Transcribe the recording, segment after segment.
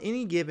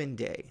Any given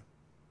day,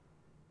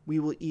 we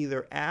will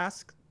either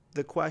ask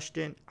the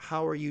question,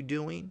 how are you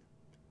doing?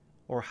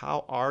 Or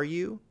how are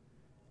you?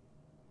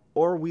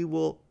 Or we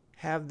will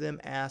have them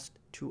asked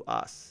to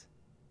us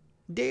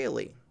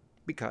daily,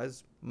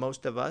 because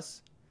most of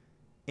us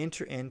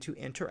enter into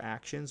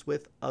interactions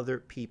with other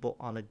people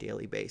on a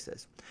daily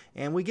basis.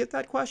 And we get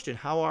that question,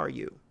 how are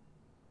you?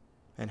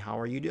 And how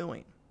are you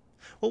doing?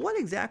 Well, what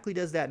exactly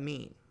does that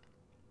mean?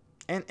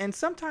 And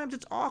sometimes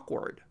it's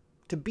awkward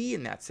to be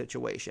in that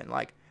situation.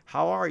 Like,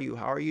 how are you?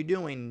 How are you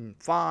doing?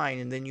 Fine.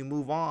 And then you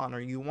move on, or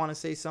you want to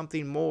say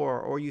something more,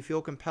 or you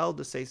feel compelled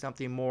to say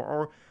something more,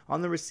 or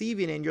on the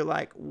receiving end, you're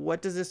like,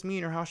 what does this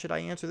mean? Or how should I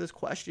answer this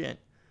question?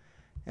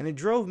 And it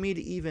drove me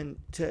to even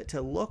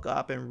to look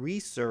up and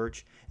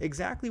research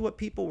exactly what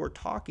people were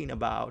talking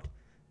about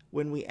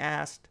when we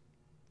asked,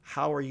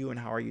 how are you and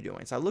how are you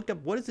doing? So I looked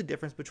up, what is the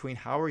difference between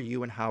how are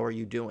you and how are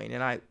you doing?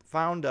 And I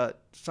found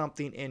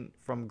something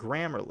from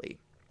Grammarly,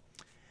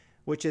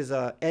 which is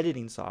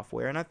editing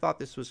software. And I thought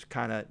this was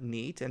kind of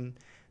neat. And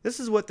this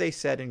is what they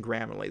said in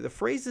Grammarly. The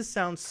phrases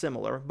sound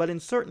similar, but in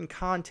certain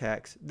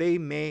contexts, they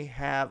may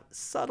have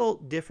subtle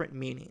different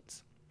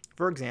meanings.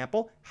 For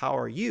example, how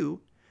are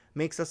you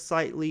makes a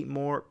slightly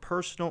more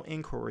personal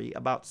inquiry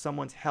about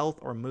someone's health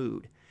or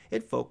mood.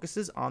 It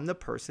focuses on the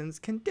person's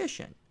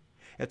condition.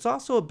 It's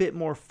also a bit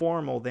more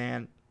formal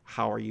than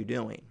how are you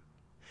doing?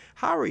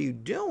 How are you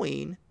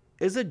doing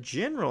is a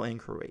general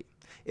inquiry.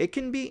 It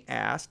can be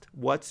asked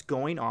what's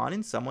going on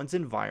in someone's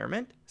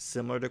environment,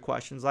 similar to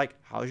questions like,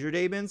 how's your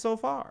day been so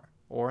far?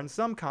 Or in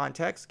some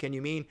contexts, can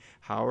you mean,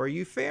 how are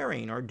you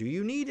faring? Or do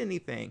you need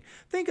anything?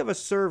 Think of a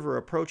server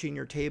approaching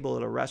your table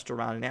at a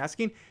restaurant and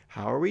asking,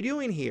 how are we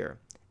doing here?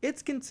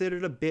 It's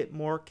considered a bit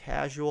more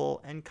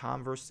casual and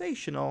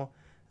conversational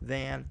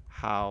than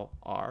how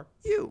are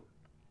you?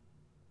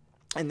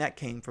 And that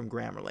came from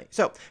Grammarly.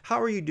 So,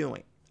 how are you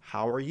doing?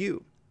 How are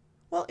you?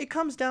 Well, it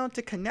comes down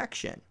to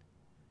connection.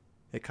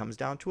 It comes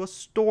down to a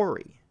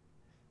story.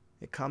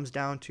 It comes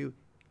down to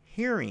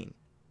hearing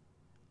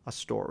a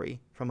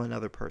story from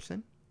another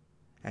person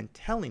and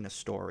telling a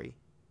story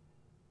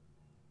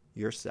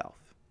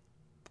yourself.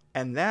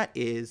 And that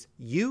is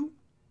you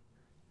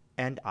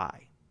and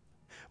I.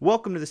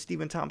 Welcome to the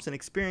Stephen Thompson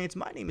Experience.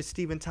 My name is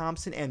Stephen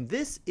Thompson, and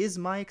this is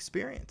my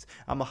experience.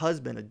 I'm a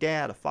husband, a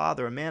dad, a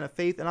father, a man of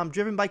faith, and I'm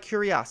driven by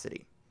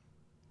curiosity.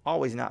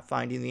 Always not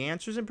finding the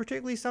answers, and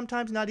particularly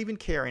sometimes not even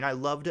caring. I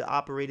love to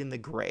operate in the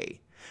gray.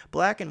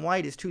 Black and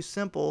white is too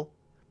simple,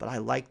 but I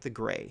like the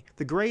gray.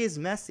 The gray is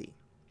messy,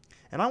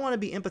 and I want to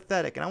be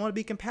empathetic, and I want to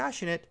be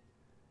compassionate,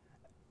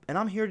 and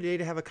I'm here today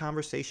to have a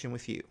conversation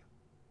with you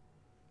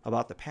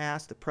about the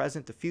past, the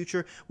present, the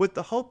future, with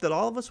the hope that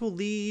all of us will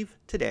leave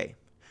today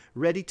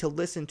ready to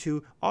listen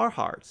to our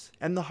hearts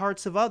and the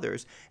hearts of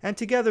others, and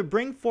together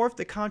bring forth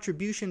the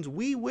contributions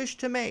we wish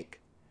to make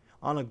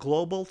on a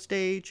global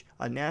stage,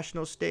 a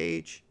national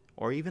stage,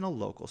 or even a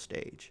local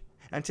stage.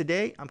 And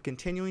today, I'm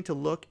continuing to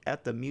look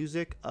at the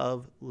music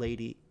of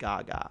Lady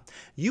Gaga.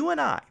 You and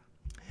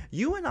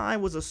I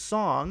was a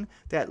song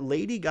that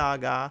Lady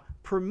Gaga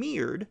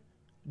premiered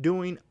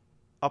doing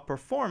a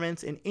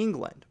performance in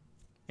England.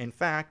 In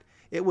fact,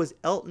 it was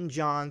Elton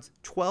John's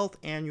 12th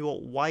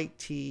annual White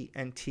Tea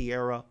and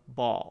Tiara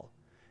Ball,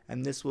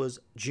 and this was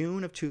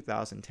June of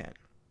 2010.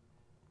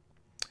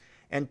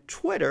 And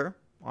Twitter,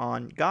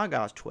 on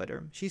Gaga's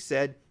Twitter, she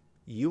said,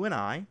 You and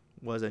I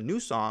was a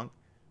new song.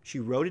 She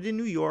wrote it in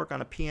New York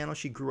on a piano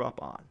she grew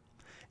up on.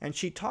 And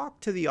she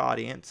talked to the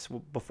audience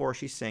before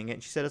she sang it,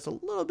 and she said it's a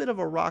little bit of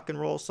a rock and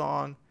roll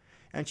song,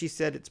 and she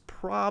said it's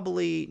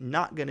probably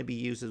not going to be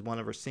used as one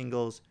of her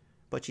singles,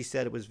 but she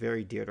said it was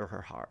very dear to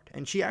her heart.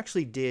 And she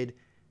actually did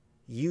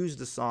use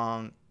the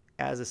song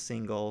as a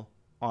single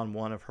on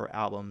one of her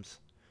albums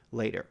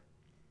later.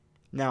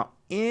 Now,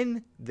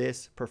 in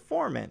this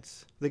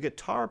performance, the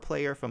guitar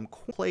player from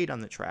Queen played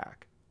on the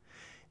track.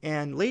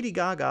 And Lady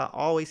Gaga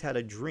always had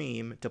a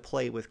dream to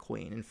play with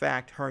Queen. In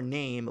fact, her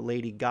name,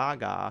 Lady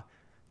Gaga,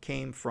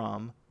 came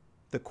from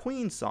the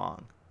Queen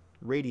song,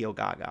 Radio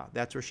Gaga.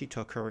 That's where she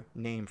took her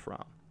name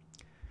from.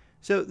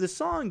 So the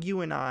song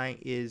You and I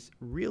is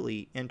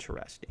really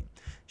interesting.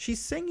 She's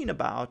singing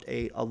about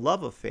a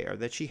love affair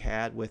that she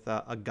had with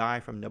a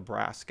guy from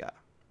Nebraska.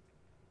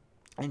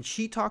 And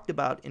she talked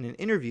about in an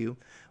interview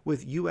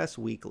with US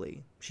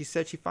Weekly, she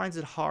said she finds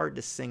it hard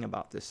to sing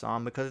about this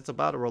song because it's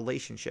about a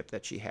relationship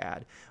that she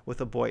had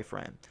with a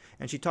boyfriend.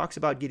 And she talks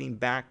about getting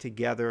back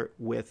together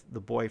with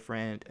the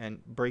boyfriend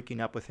and breaking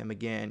up with him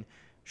again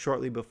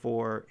shortly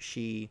before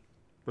she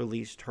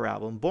released her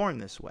album Born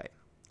This Way.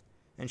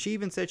 And she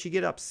even said she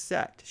gets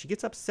upset. She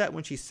gets upset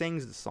when she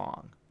sings the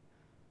song,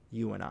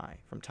 You and I,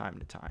 from time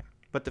to time.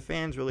 But the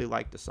fans really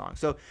like the song.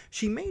 So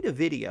she made a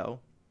video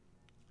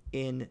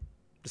in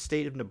the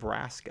state of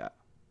Nebraska.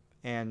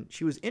 And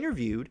she was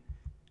interviewed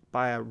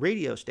by a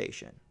radio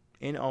station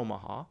in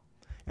Omaha.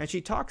 And she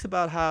talks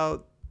about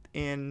how,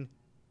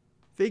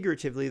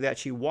 figuratively, that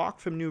she walked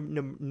from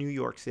New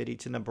York City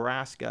to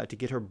Nebraska to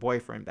get her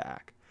boyfriend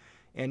back.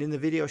 And in the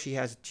video, she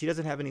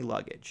doesn't have any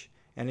luggage.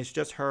 And it's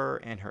just her,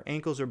 and her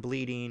ankles are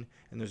bleeding,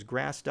 and there's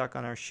grass stuck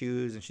on her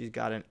shoes, and she's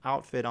got an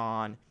outfit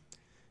on.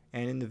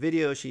 And in the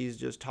video, she's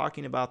just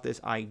talking about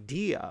this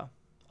idea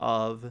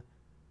of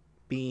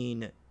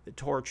being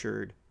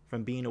tortured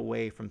from being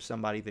away from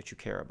somebody that you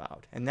care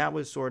about. And that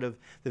was sort of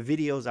the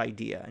video's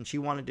idea. And she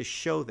wanted to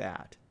show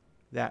that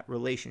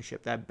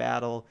relationship, that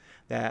battle,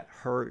 that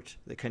hurt,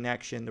 the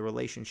connection, the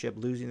relationship,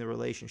 losing the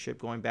relationship,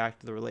 going back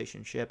to the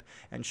relationship,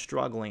 and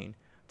struggling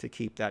to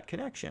keep that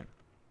connection.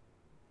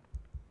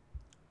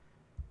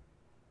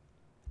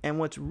 And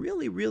what's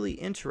really, really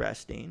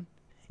interesting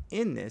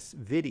in this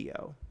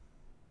video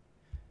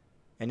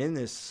and in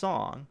this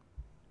song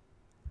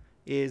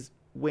is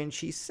when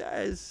she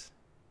says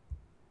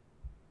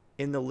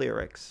in the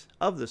lyrics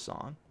of the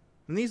song,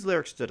 and these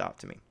lyrics stood out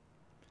to me.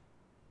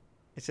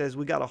 It says,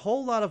 "We got a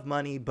whole lot of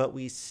money, but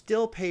we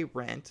still pay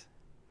rent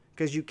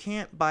because you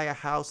can't buy a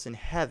house in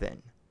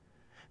heaven.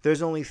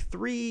 There's only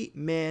 3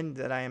 men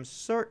that I am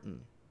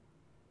certain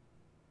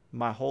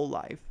my whole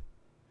life.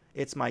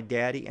 It's my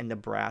daddy in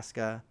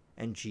Nebraska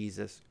and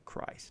Jesus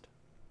Christ."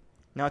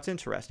 Now it's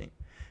interesting.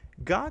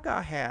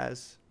 Gaga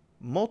has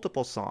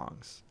multiple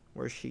songs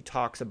where she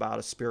talks about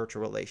a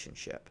spiritual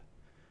relationship.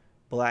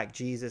 Black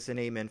Jesus in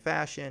Amen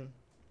Fashion,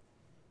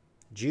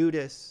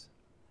 Judas.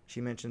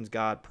 She mentions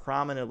God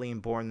prominently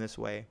and Born This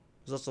Way.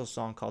 There's also a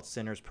song called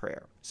Sinner's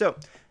Prayer. So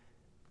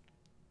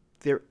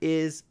there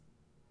is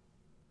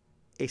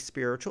a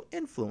spiritual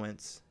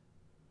influence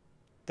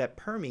that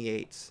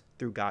permeates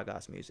through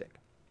Gaga's music.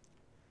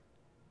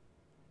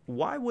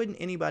 Why wouldn't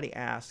anybody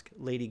ask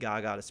Lady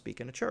Gaga to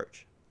speak in a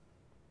church?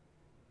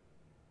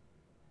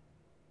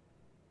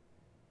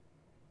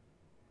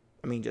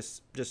 I mean,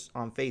 just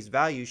on face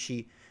value,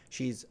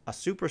 she's a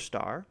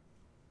superstar.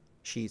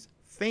 She's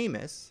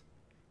famous.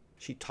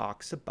 She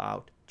talks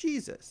about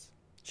Jesus.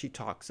 She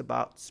talks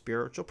about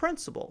spiritual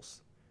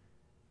principles.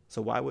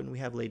 So why wouldn't we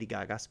have Lady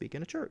Gaga speak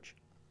in a church?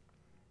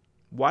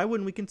 Why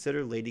wouldn't we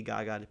consider Lady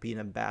Gaga to be an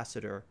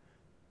ambassador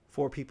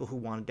for people who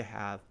wanted to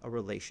have a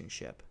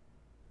relationship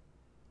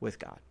with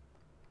God?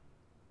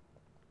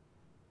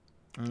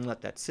 I'm going to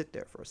let that sit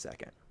there for a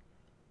second.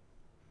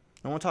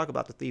 I want to talk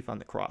about the thief on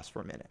the cross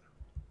for a minute.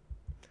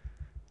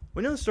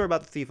 We know the story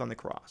about the thief on the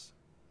cross.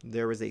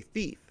 There was a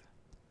thief,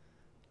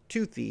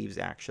 2 thieves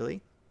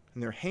actually,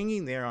 and they're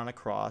hanging there on a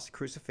cross,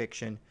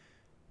 crucifixion,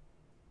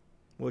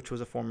 which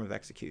was a form of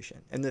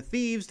execution. And the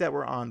thieves that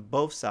were on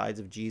both sides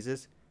of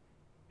Jesus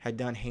had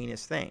done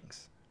heinous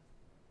things.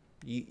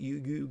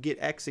 You get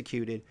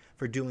executed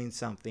for doing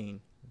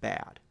something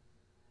bad.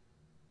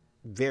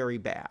 Very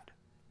bad.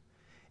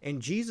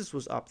 And Jesus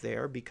was up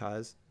there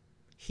because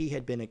he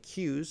had been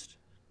accused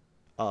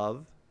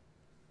of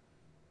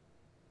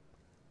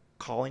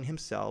calling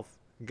himself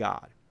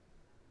God.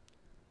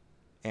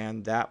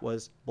 And that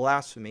was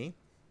blasphemy.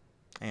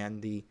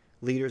 And the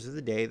leaders of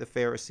the day, the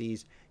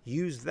Pharisees,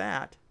 used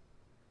that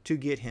to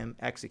get him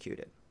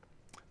executed.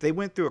 They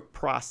went through a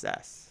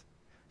process,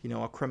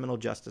 a criminal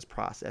justice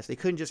process. They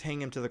couldn't just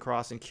hang him to the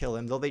cross and kill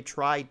him, though they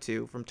tried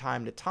to, from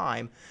time to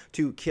time,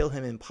 to kill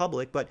him in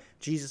public. But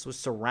Jesus was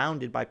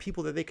surrounded by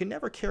people that they could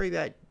never carry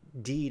that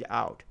deed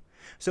out.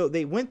 So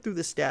they went through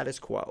the status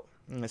quo.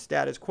 And the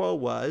status quo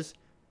was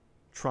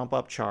trump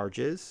up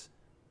charges,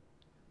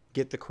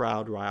 get the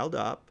crowd riled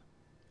up,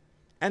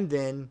 and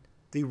then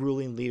the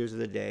ruling leaders of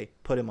the day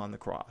put him on the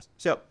cross.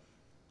 So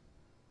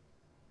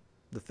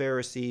the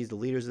Pharisees, the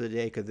leaders of the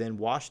day, could then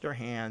wash their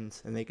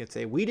hands and they could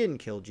say, we didn't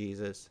kill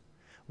Jesus.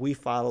 We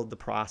followed the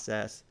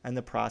process, and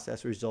the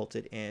process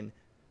resulted in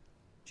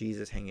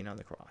Jesus hanging on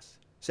the cross.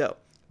 So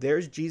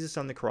there's Jesus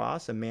on the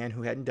cross, a man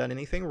who hadn't done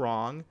anything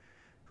wrong,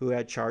 who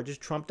had charges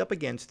trumped up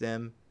against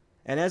him.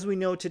 And as we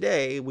know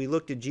today, we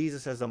look to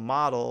Jesus as a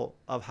model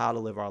of how to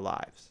live our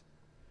lives.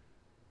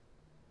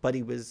 But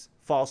he was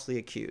falsely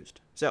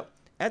accused. So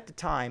at the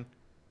time,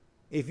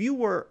 if you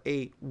were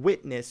a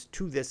witness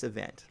to this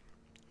event,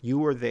 you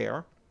were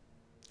there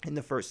in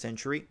the first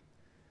century,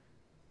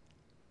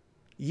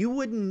 you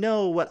wouldn't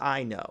know what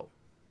I know.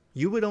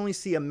 You would only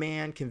see a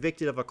man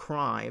convicted of a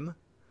crime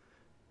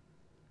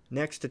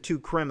next to 2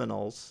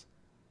 criminals,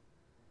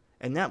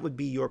 and that would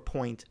be your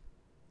point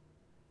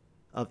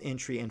of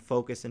entry and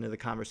focus into the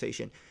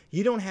conversation.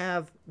 You don't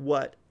have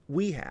what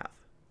we have.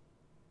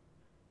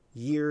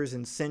 Years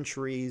and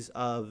centuries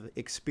of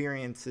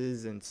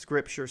experiences and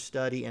scripture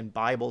study and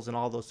Bibles and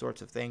all those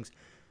sorts of things.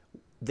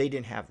 They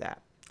didn't have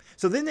that.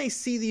 So then they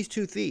see these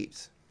 2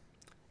 thieves.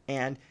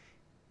 And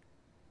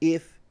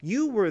if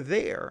you were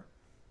there,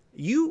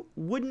 you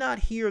would not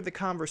hear the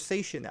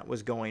conversation that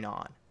was going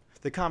on.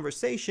 The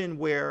conversation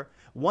where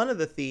one of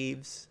the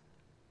thieves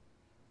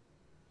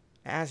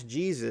asked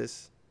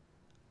Jesus,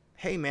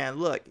 hey man,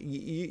 look,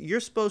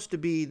 you're supposed to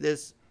be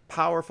this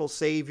powerful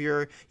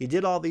savior. You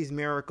did all these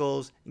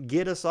miracles.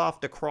 Get us off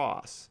the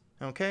cross,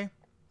 okay?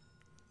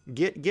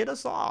 Get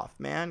us off,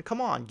 man. Come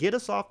on, get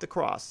us off the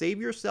cross.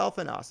 Save yourself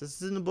and us. This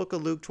is in the book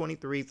of Luke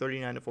 23,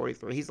 39 to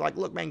 43. He's like,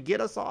 look, man,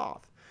 get us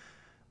off.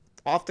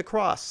 off the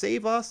cross,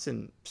 save us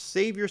and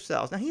save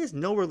yourselves. Now, he has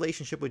no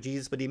relationship with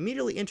Jesus, but he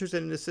immediately enters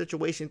into this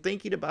situation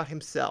thinking about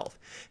himself.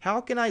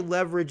 How can I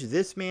leverage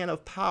this man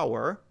of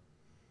power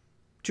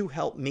to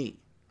help me?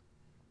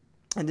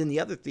 And then the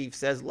other thief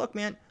says, look,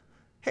 man,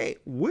 hey,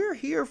 we're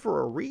here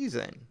for a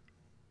reason,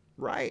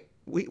 right?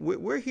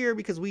 We're here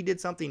because we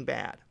did something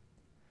bad.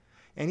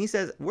 And he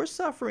says, we're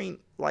suffering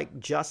like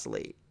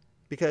justly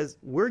because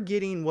we're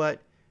getting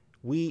what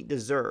we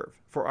deserve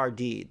for our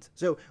deeds.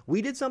 So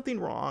we did something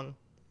wrong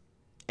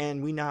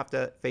and we now have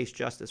to face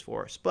justice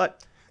for us.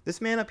 But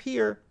this man up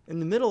here in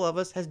the middle of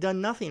us has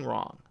done nothing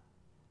wrong.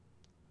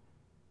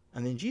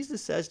 And then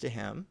Jesus says to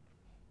him,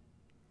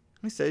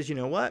 he says, you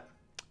know what?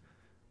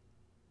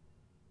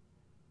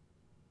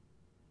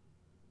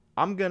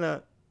 I'm going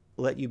to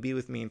let you be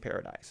with me in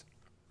paradise.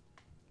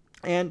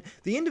 And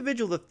the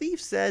individual, the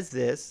thief, says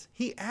this.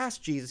 He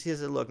asked Jesus, he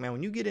said, look, man,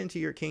 when you get into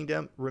your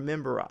kingdom,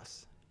 remember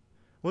us.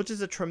 Which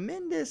is a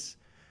tremendous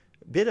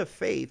bit of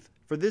faith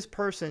for this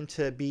person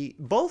to be.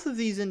 Both of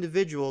these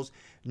individuals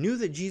knew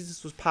that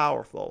Jesus was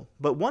powerful.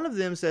 But one of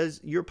them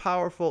says, you're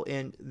powerful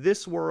in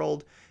this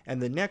world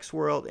and the next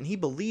world. And he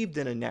believed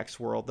in a next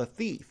world, the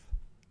thief,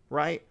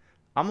 right?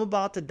 I'm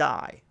about to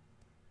die.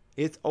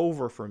 It's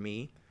over for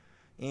me.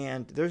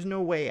 And there's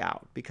no way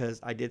out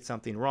because I did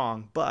something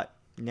wrong. But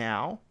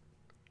now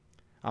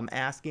I'm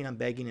asking, I'm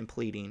begging and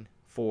pleading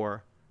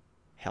for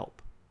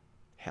help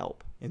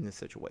in this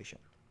situation.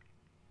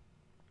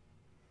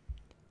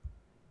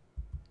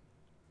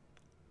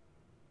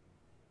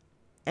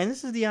 And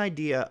this is the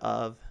idea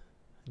of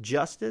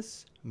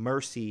justice,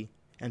 mercy,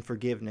 and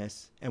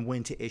forgiveness and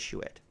when to issue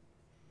it.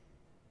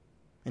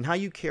 And how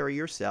you carry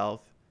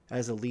yourself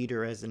as a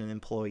leader, as an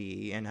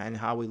employee, and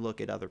how we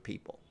look at other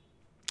people.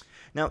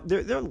 Now,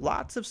 there are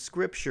lots of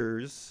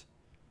scriptures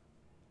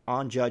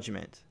on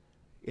judgment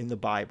in the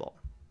Bible.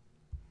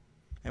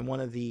 And one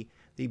of the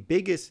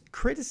biggest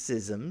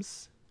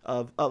criticisms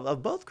of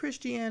both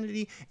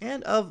Christianity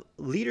and of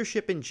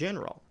leadership in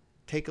general,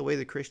 take away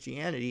the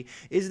Christianity,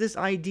 is this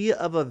idea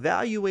of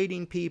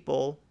evaluating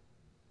people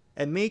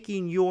and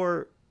making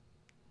your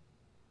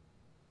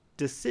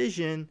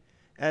decision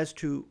as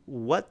to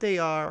what they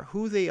are,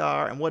 who they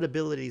are, and what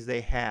abilities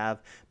they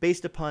have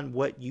based upon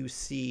what you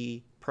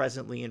see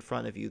presently in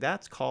front of you.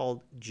 That's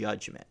called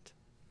judgment.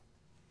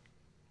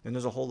 And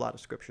there's a whole lot of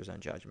scriptures on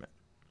judgment.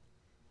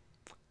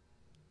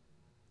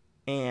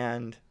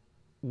 And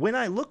when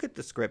I look at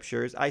the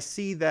scriptures, I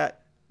see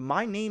that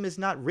my name is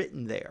not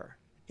written there.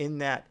 In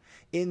that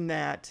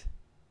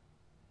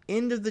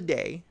end of the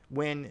day,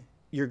 when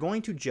you're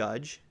going to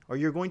judge or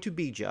you're going to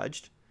be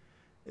judged,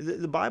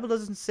 the Bible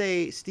doesn't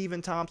say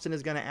Stephen Thompson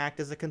is going to act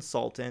as a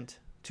consultant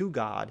to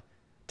God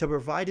to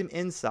provide him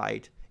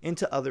insight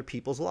into other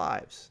people's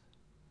lives.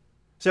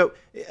 So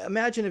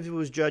imagine if it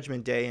was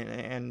Judgment Day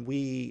and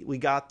we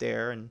got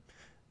there and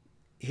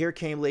here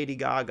came Lady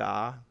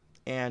Gaga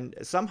and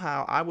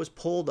somehow I was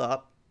pulled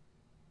up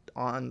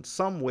on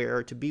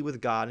somewhere to be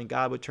with God, and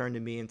God would turn to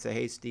me and say,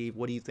 hey, Steve,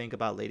 what do you think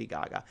about Lady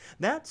Gaga?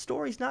 That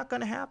story's not going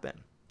to happen.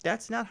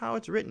 That's not how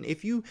it's written.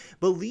 If you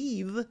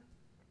believe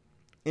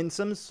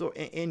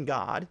in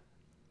God,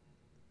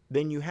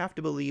 then you have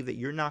to believe that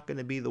you're not going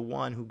to be the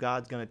one who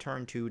God's going to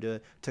turn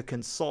to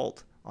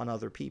consult on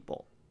other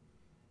people.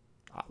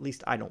 At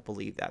least I don't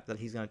believe that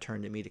he's going to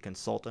turn to me to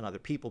consult on other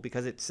people,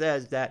 because it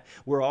says that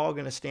we're all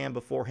going to stand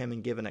before him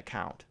and give an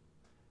account.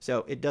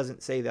 So it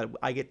doesn't say that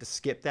I get to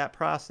skip that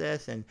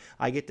process and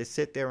I get to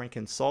sit there and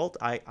consult.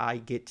 I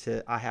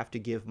have to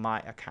give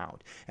my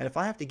account. And if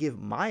I have to give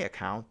my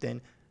account,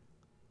 then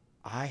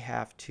I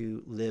have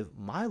to live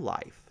my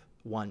life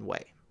one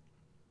way,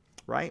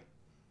 right?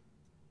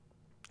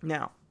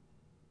 Now,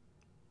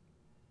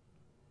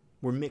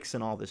 we're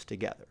mixing all this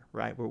together,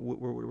 right?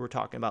 We're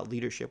talking about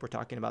leadership. We're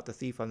talking about the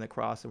thief on the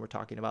cross, and we're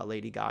talking about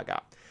Lady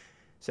Gaga.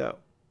 So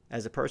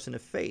as a person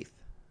of faith,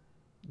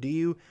 do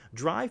you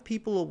drive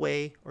people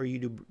away or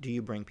do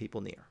you bring people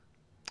near?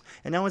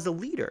 And now as a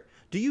leader,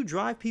 do you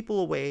drive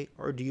people away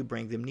or do you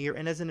bring them near?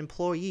 And as an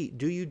employee,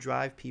 do you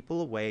drive people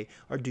away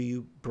or do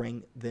you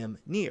bring them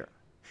near?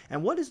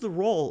 And what is the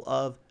role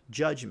of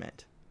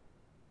judgment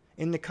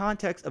in the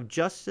context of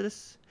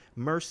justice,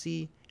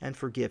 mercy, and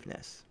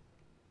forgiveness?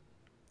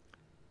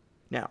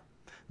 Now,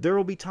 there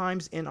will be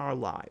times in our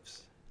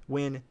lives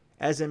when,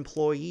 as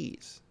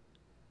employees,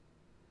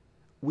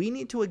 we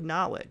need to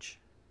acknowledge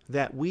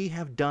that we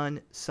have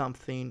done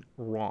something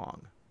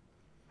wrong.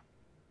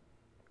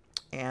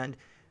 And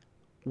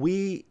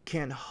we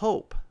can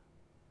hope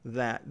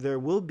that there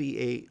will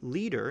be a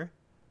leader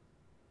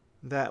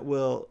that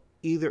will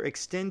either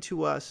extend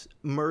to us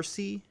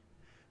mercy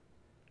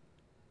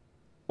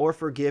or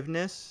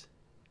forgiveness,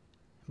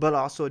 but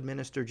also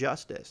administer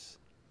justice.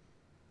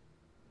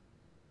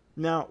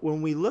 Now,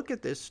 when we look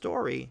at this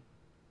story,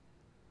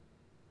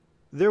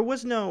 there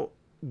was no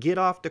get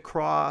off the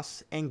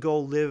cross and go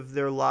live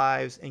their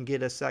lives and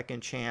get a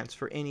second chance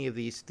for any of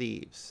these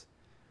thieves.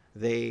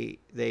 They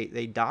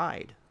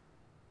died.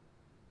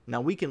 Now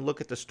we can look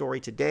at the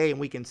story today and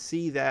we can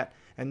see that,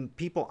 and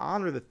people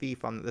honor the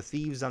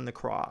thieves on the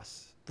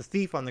cross. The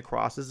thief on the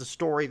cross is a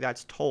story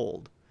that's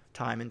told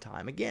time and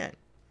time again.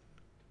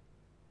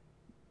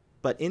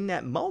 But in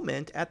that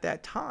moment, at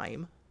that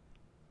time,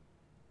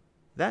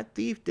 that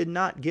thief did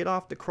not get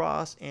off the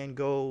cross and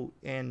go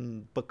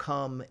and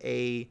become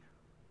a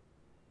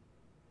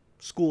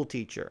school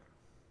teacher.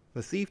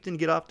 The thief didn't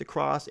get off the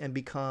cross and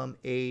become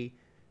a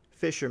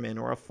fisherman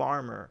or a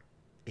farmer.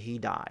 He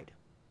died.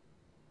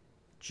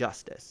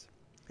 Justice.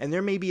 And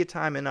there may be a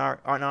time in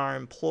our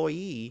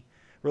employee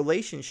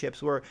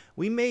relationships where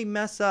we may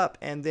mess up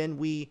and then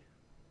we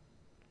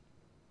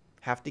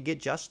have to get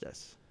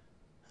justice.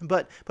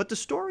 But the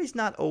story's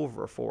not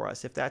over for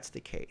us if that's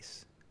the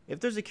case. If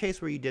there's a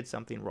case where you did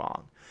something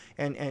wrong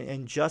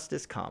and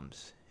justice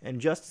comes,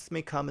 and justice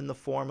may come in the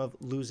form of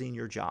losing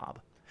your job.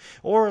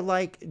 Or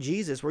like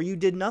Jesus, where you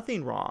did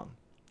nothing wrong.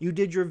 You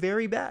did your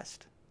very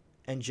best,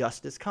 and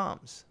justice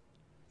comes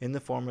in the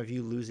form of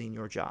you losing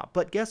your job.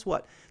 But guess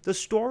what? The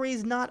story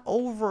is not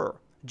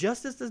over.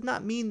 Justice does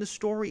not mean the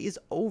story is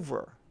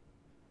over.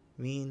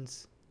 It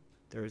means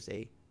there's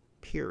a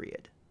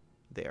period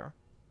there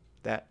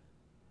that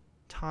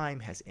time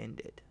has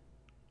ended.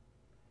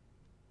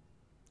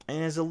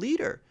 And as a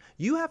leader,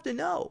 you have to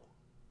know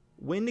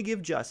when to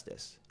give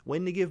justice,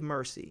 when to give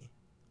mercy,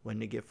 when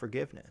to give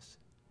forgiveness.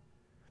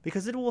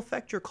 Because it will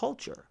affect your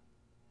culture.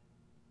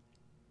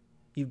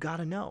 You've got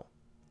to know.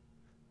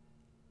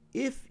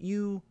 If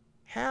you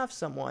have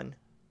someone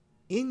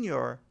in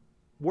your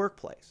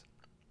workplace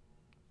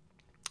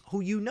who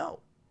you know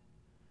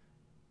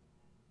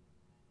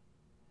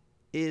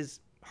is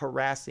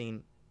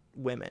harassing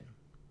women,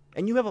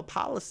 and you have a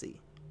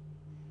policy,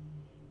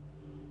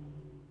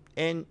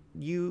 and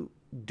you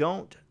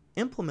don't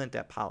implement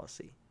that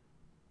policy,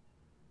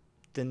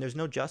 then there's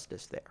no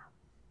justice there.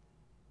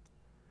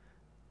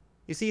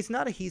 You see, it's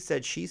not a he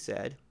said, she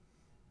said.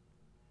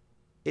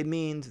 It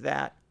means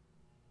that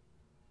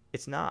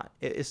it's not.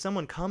 If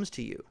someone comes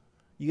to you,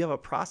 you have a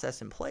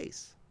process in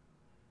place,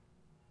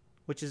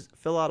 which is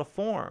fill out a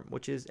form,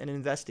 which is an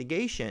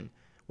investigation,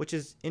 which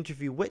is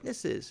interview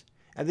witnesses.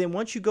 And then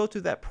once you go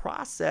through that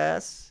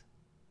process,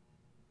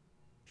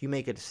 you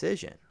make a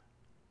decision.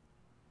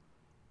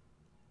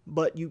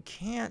 But you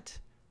can't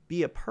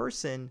be a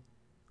person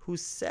who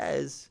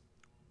says,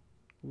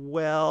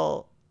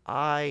 well,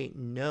 I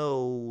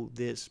know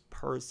this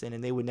person,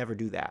 and they would never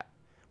do that.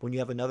 When you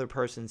have another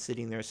person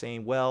sitting there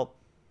saying, well,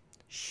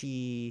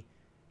 he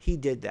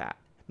did that.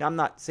 Now, I'm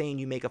not saying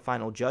you make a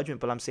final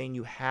judgment, but I'm saying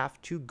you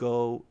have to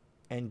go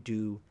and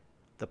do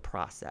the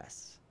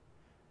process.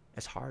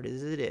 As hard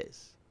as it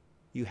is,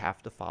 you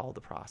have to follow the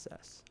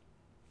process.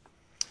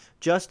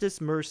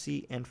 Justice,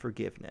 mercy, and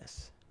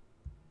forgiveness.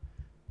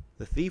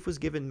 The thief was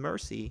given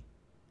mercy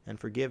and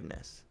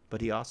forgiveness,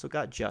 but he also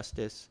got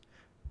justice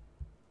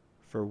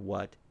for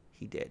what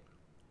he did.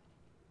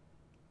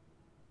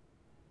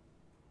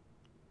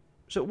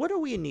 So what are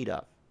we in need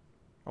of?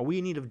 Are we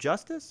in need of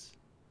justice?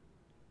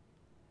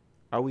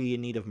 Are we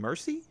in need of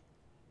mercy?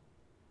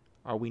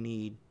 Are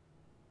we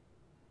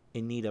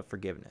in need of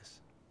forgiveness?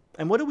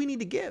 And what do we need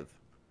to give?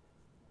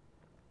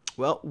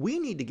 Well, we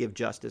need to give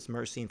justice,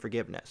 mercy, and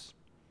forgiveness.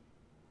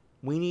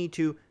 We need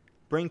to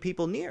bring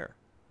people near,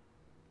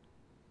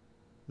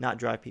 not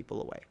drive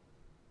people away.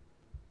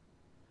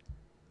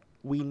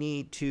 We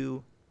need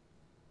to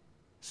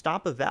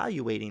stop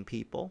evaluating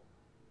people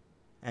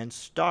and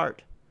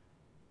start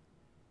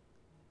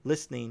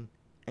listening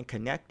and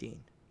connecting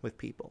with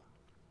people.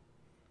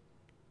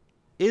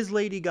 Is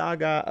Lady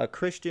Gaga a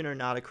Christian or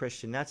not a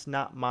Christian? That's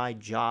not my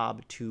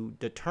job to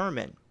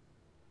determine.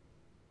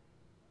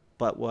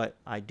 But what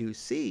I do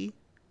see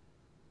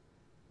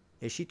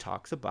is she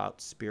talks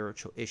about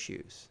spiritual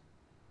issues.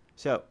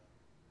 So,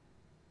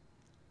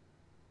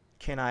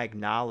 can I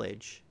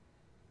acknowledge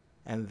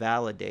and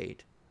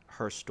validate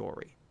her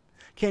story?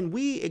 Can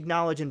we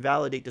acknowledge and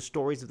validate the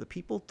stories of the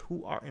people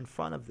who are in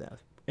front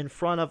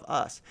of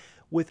us,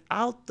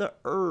 without the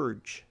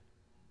urge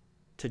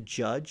to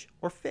judge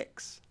or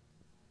fix?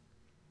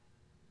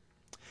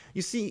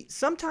 You see,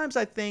 sometimes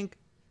I think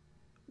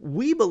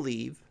we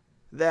believe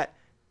that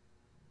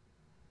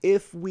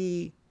if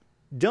we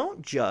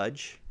don't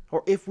judge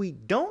or if we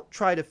don't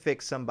try to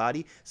fix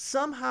somebody,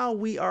 somehow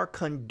we are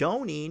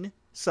condoning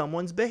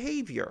someone's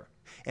behavior.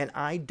 And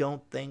I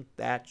don't think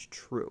that's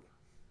true.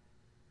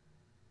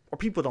 Or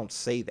people don't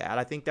say that.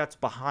 I think that's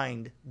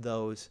behind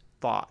those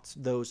thoughts,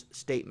 those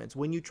statements.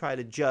 When you try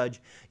to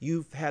judge,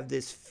 you have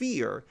this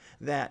fear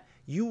that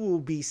you will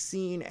be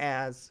seen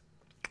as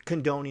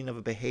condoning of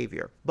a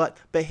behavior. But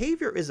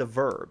behavior is a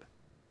verb.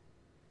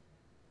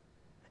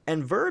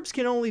 And verbs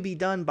can only be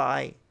done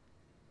by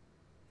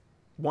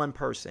one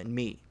person,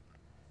 me.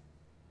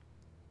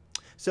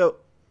 So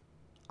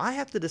I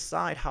have to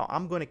decide how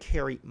I'm going to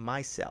carry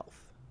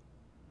myself.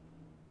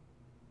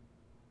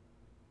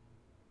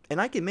 And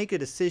I can make a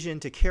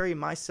decision to carry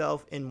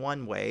myself in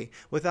one way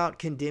without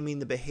condemning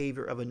the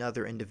behavior of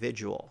another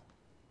individual.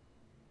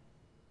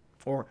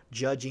 or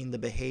judging the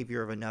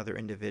behavior of another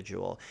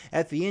individual.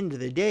 At the end of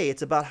the day,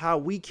 it's about how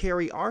we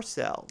carry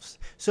ourselves.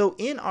 So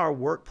in our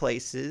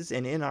workplaces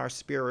and in our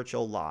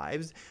spiritual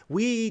lives,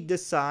 we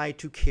decide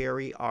to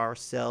carry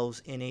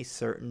ourselves in a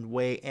certain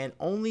way, and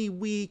only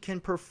we can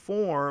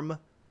perform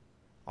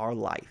our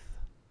life.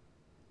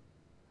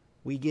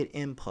 We get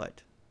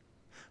input.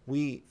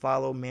 We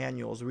follow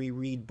manuals, we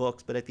read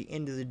books, but at the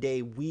end of the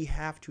day, we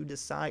have to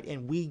decide,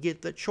 and we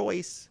get the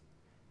choice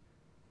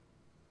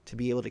to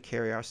be able to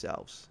carry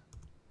ourselves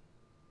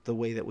the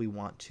way that we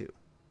want to.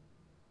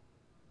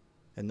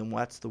 And then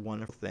that's the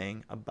wonderful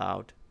thing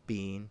about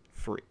being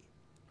free.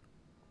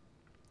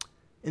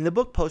 In the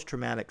book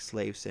Post-Traumatic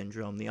Slave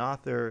Syndrome, the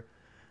author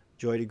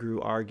Joy DeGruy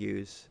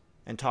argues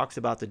and talks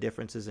about the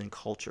differences in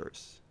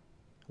cultures.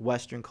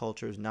 Western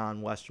cultures,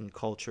 non-Western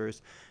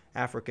cultures,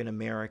 African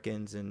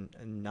Americans and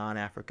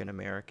non-African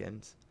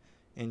Americans.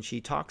 And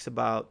she talks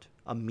about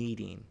a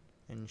meeting,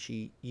 and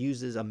she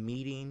uses a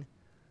meeting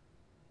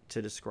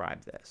to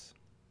describe this.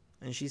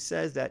 And she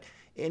says that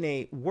in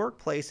a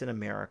workplace in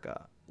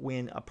America,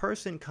 when a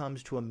person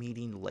comes to a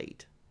meeting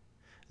late,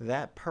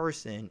 that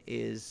person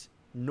is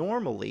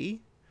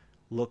normally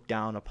looked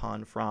down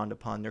upon, frowned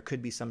upon. There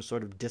could be some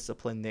sort of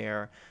discipline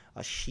there,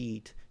 a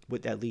sheet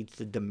that leads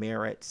to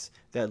demerits,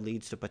 that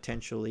leads to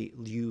potentially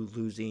you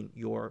losing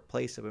your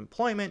place of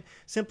employment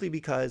simply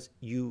because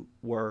you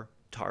were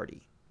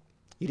tardy.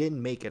 You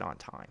didn't make it on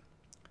time.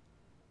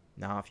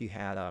 Now, if you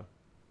had a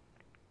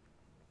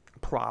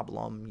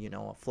problem,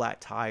 a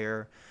flat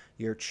tire,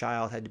 your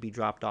child had to be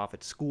dropped off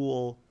at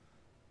school,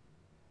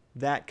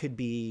 that could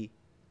be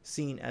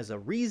seen as a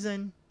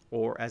reason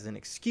or as an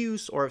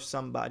excuse, or if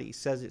somebody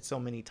says it so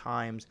many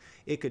times,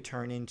 it could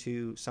turn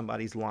into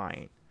somebody's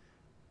lying.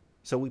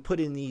 So we put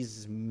in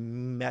these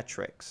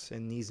metrics,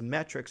 and these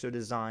metrics are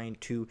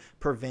designed to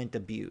prevent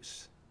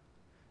abuse.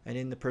 And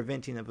in the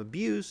preventing of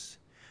abuse,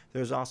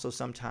 there's also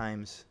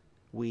sometimes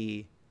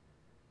we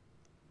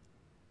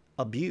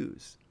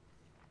abuse.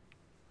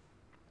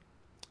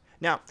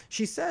 Now,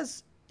 she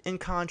says, in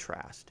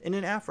contrast, in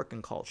an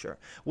African culture,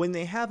 when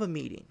they have a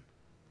meeting,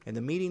 and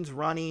the meeting's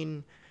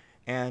running,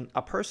 and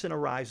a person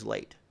arrives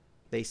late,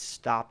 they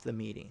stop the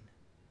meeting.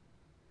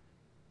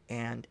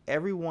 And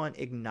everyone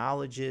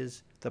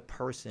acknowledges the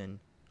person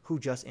who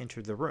just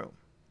entered the room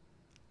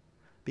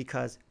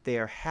because they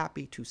are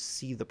happy to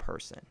see the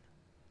person.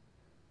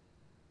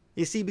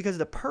 You see, because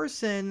the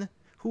person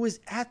who is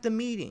at the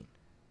meeting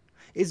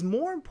is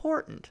more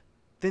important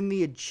than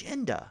the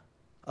agenda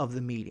of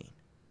the meeting.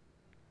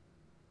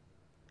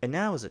 And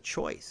now is a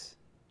choice.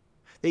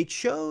 They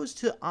chose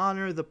to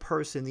honor the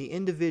person, the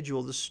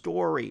individual, the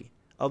story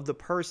of the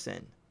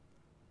person.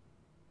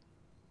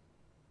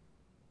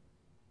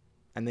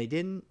 And they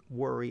didn't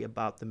worry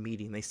about the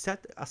meeting. They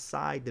set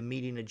aside the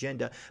meeting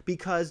agenda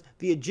because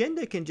the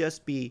agenda can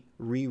just be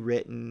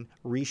rewritten,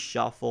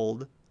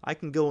 reshuffled. I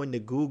can go into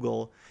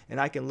Google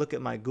and I can look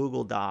at my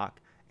Google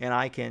Doc and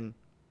I can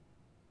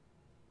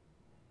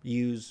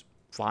use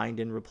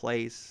find and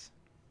replace.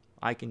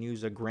 I can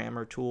use a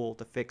grammar tool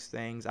to fix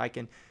things. I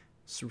can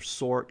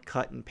sort,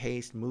 cut, and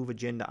paste, move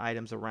agenda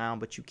items around,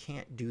 but you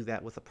can't do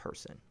that with a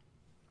person.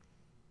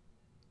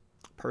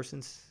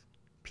 Persons,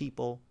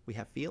 people, we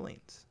have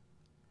feelings.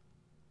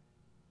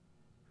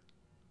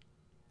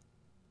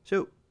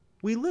 So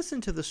we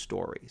listen to the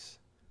stories.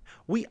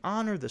 We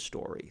honor the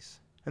stories.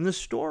 And the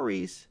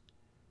stories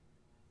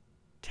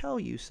tell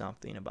you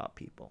something about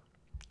people.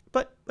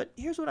 But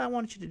here's what I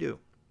want you to do.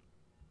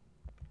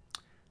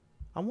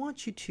 I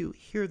want you to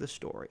hear the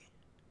story.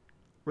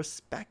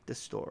 Respect the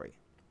story.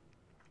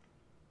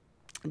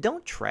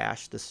 Don't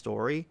trash the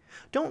story.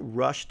 Don't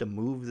rush to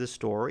move the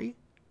story.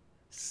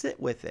 Sit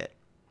with it.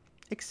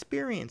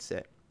 Experience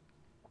it.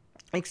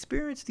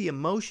 Experience the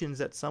emotions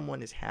that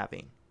someone is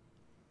having.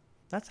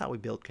 That's how we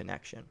build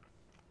connection.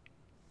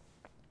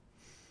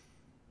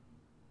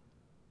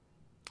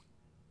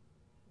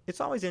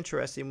 It's always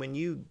interesting when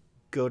you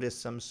go to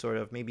some sort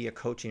of maybe a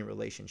coaching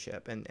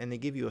relationship and they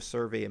give you a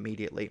survey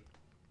immediately.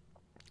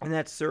 And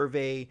that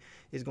survey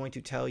is going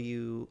to tell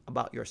you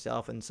about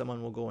yourself, and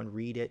someone will go and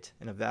read it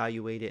and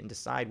evaluate it and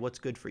decide what's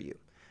good for you.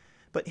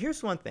 But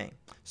here's one thing.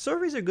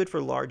 Surveys are good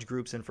for large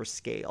groups and for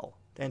scale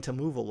and to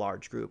move a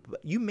large group.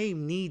 But you may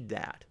need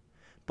that.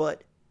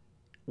 But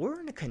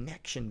we're in a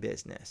connection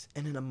business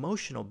and an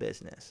emotional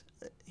business.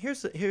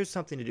 Here's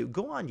something to do.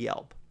 Go on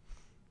Yelp.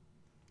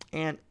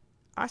 And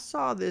I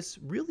saw this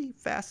really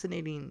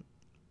fascinating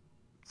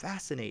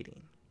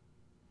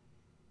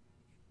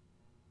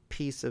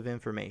piece of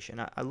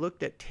information. I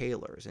looked at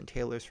tailors and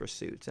tailors for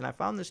suits, and I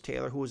found this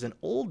tailor who was in an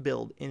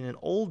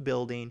old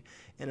building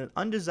in an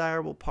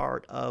undesirable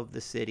part of the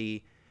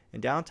city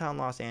in downtown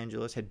Los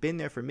Angeles, had been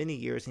there for many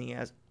years, and he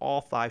has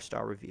all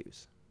 5-star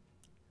reviews.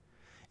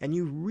 And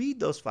you read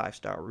those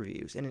 5-star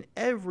reviews, and in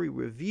every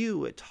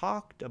review it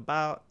talked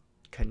about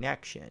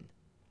connection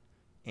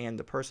and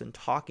the person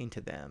talking to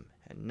them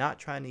and not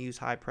trying to use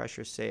high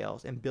pressure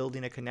sales and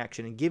building a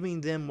connection and giving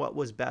them what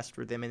was best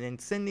for them and then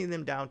sending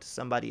them down to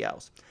somebody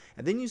else.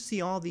 And then you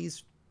see all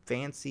these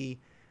fancy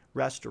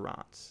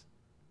restaurants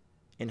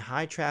in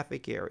high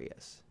traffic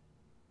areas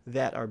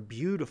that are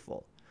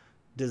beautiful,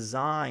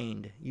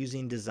 designed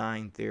using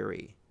design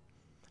theory.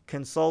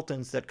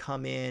 Consultants that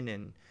come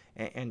in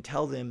and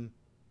tell them,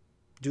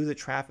 do the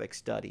traffic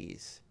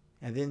studies,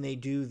 and then they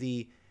do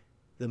the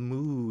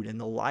mood and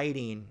the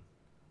lighting,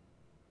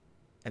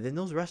 and then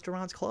those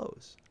restaurants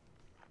close.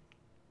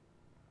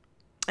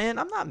 And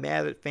I'm not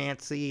mad at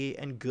fancy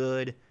and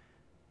good,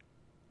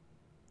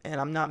 and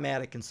I'm not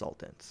mad at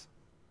consultants.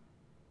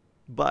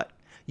 But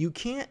you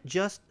can't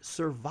just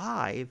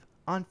survive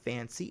on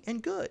fancy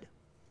and good.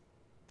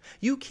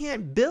 You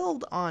can't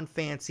build on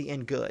fancy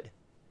and good.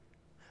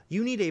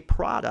 You need a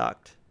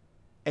product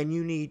and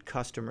you need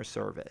customer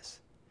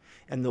service.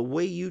 And the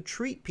way you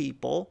treat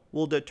people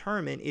will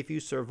determine if you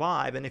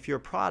survive. And if your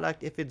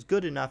product, if it's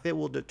good enough, it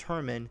will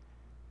determine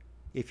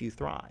if you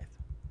thrive.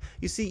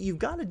 You see, you've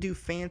got to do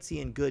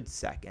fancy and good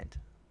second.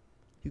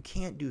 You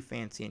can't do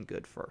fancy and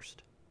good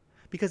first,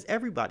 because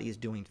everybody is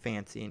doing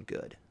fancy and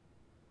good.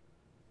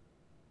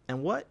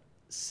 And what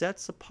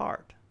sets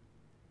apart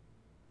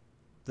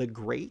the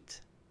great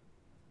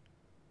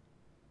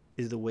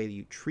is the way that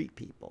you treat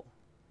people,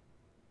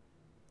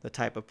 the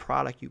type of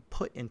product you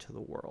put into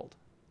the world.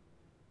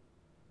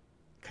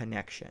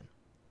 Connection.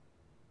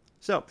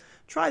 So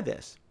try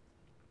this.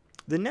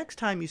 The next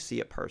time you see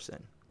a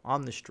person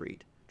on the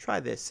street, try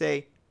this.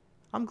 Say,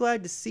 I'm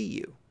glad to see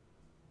you.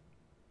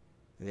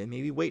 And then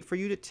maybe wait for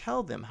you to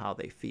tell them how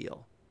they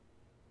feel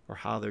or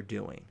how they're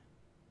doing.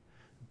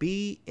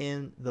 Be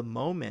in the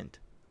moment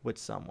with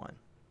someone.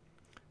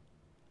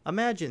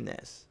 Imagine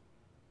this.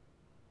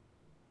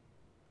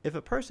 If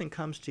a person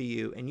comes to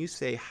you and you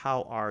say,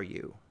 how are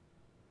you?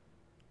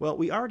 Well,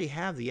 we already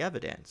have the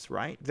evidence,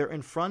 right? They're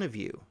in front of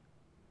you.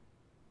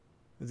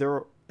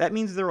 That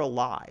means they're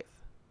alive.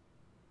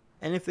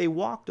 And if they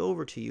walked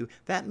over to you,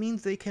 that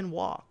means they can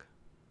walk.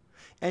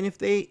 And if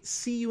they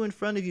see you in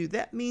front of you,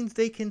 that means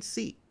they can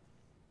see.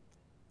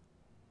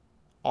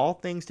 All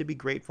things to be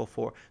grateful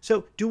for.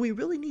 So do we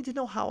really need to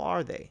know how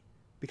are they?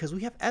 Because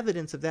we have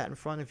evidence of that in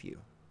front of you.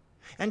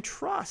 And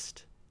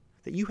trust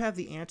that you have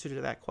the answer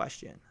to that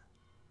question.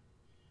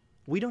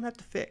 We don't have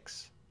to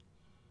fix.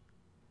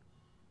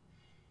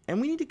 And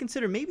we need to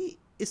consider, maybe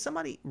is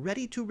somebody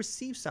ready to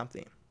receive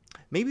something?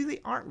 Maybe they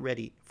aren't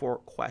ready for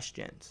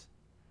questions.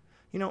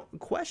 You know,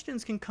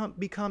 questions can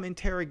become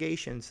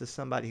interrogations to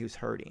somebody who's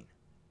hurting.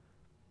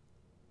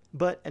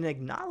 But an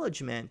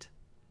acknowledgement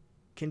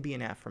can be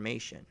an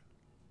affirmation.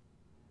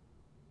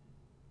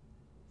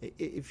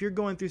 If you're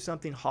going through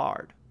something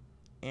hard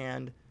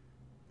and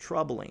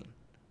troubling,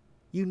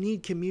 you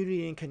need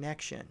community and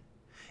connection.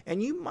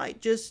 And you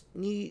might just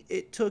need,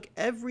 it took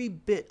every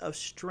bit of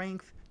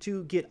strength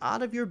to get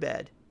out of your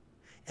bed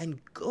and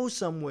go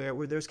somewhere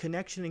where there's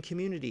connection and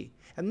community.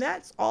 And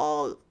that's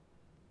all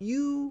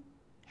you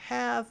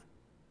have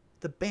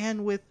the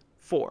bandwidth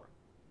for.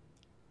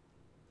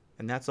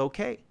 And that's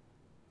okay.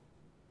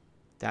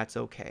 That's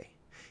okay.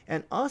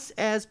 And us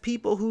as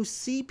people who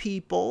see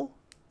people,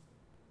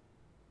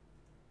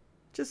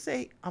 just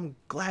say, I'm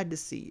glad to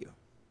see you.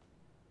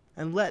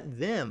 And let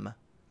them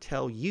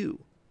tell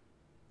you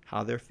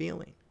how they're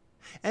feeling.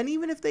 And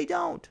even if they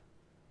don't,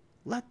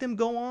 let them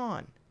go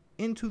on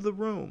into the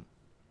room.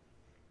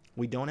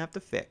 We don't have to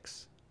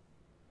fix.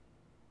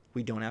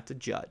 We don't have to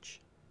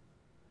judge.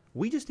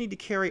 We just need to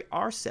carry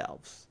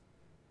ourselves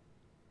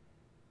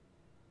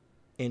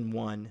in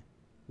one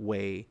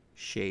way,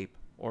 shape,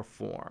 or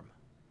form.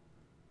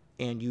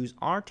 And use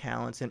our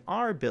talents and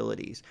our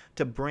abilities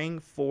to bring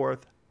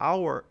forth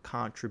our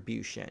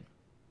contribution.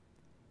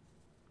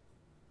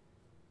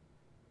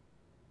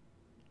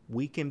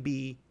 We can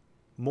be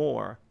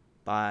more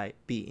by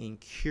being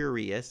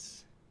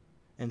curious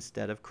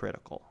instead of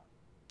critical.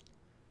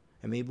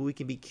 And maybe we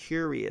can be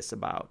curious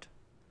about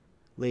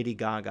Lady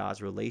Gaga's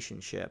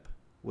relationship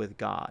with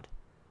God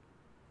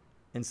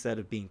instead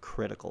of being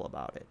critical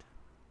about it.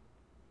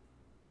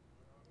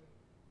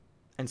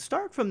 And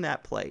start from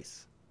that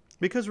place.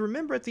 Because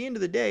remember, at the end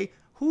of the day,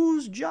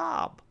 whose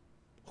job?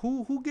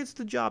 Who gets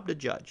the job to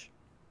judge?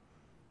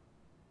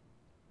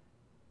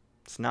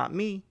 It's not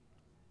me.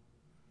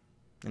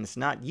 And it's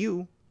not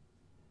you.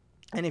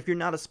 And if you're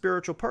not a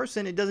spiritual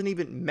person, it doesn't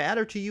even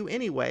matter to you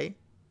anyway,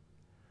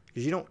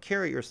 because you don't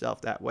carry yourself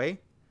that way.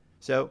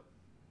 So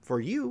for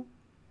you,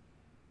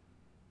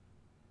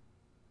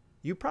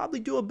 you probably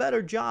do a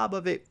better job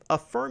of it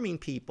affirming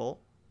people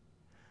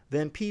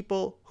than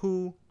people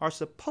who are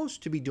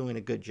supposed to be doing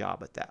a good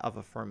job at that, of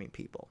affirming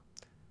people.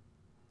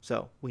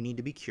 So we need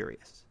to be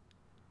curious.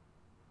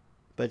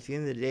 But at the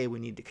end of the day, we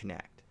need to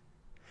connect.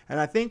 And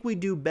I think we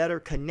do better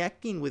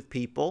connecting with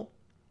people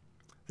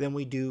than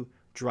we do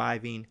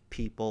driving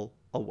people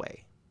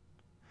away.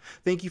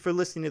 Thank you for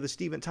listening to the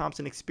Stephen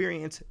Thompson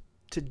Experience.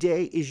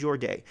 Today is your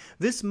day.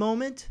 This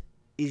moment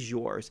is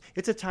yours.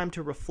 It's a time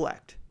to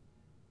reflect.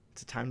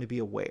 It's a time to be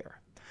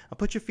aware. Now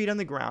put your feet on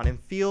the ground and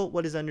feel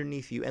what is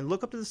underneath you and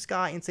look up to the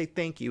sky and say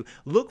thank you.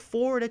 Look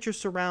forward at your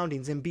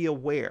surroundings and be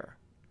aware.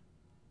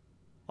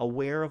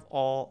 Aware of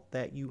all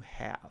that you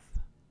have.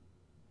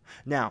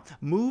 Now,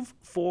 move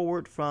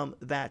forward from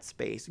that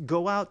space.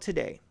 Go out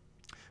today.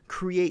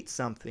 Create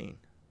something.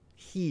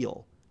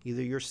 Heal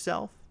either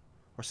yourself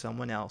or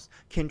someone else.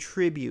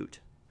 Contribute.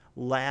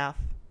 Laugh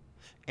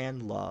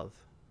and love.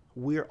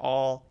 We're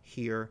all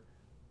here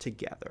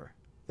together.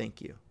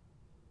 Thank you.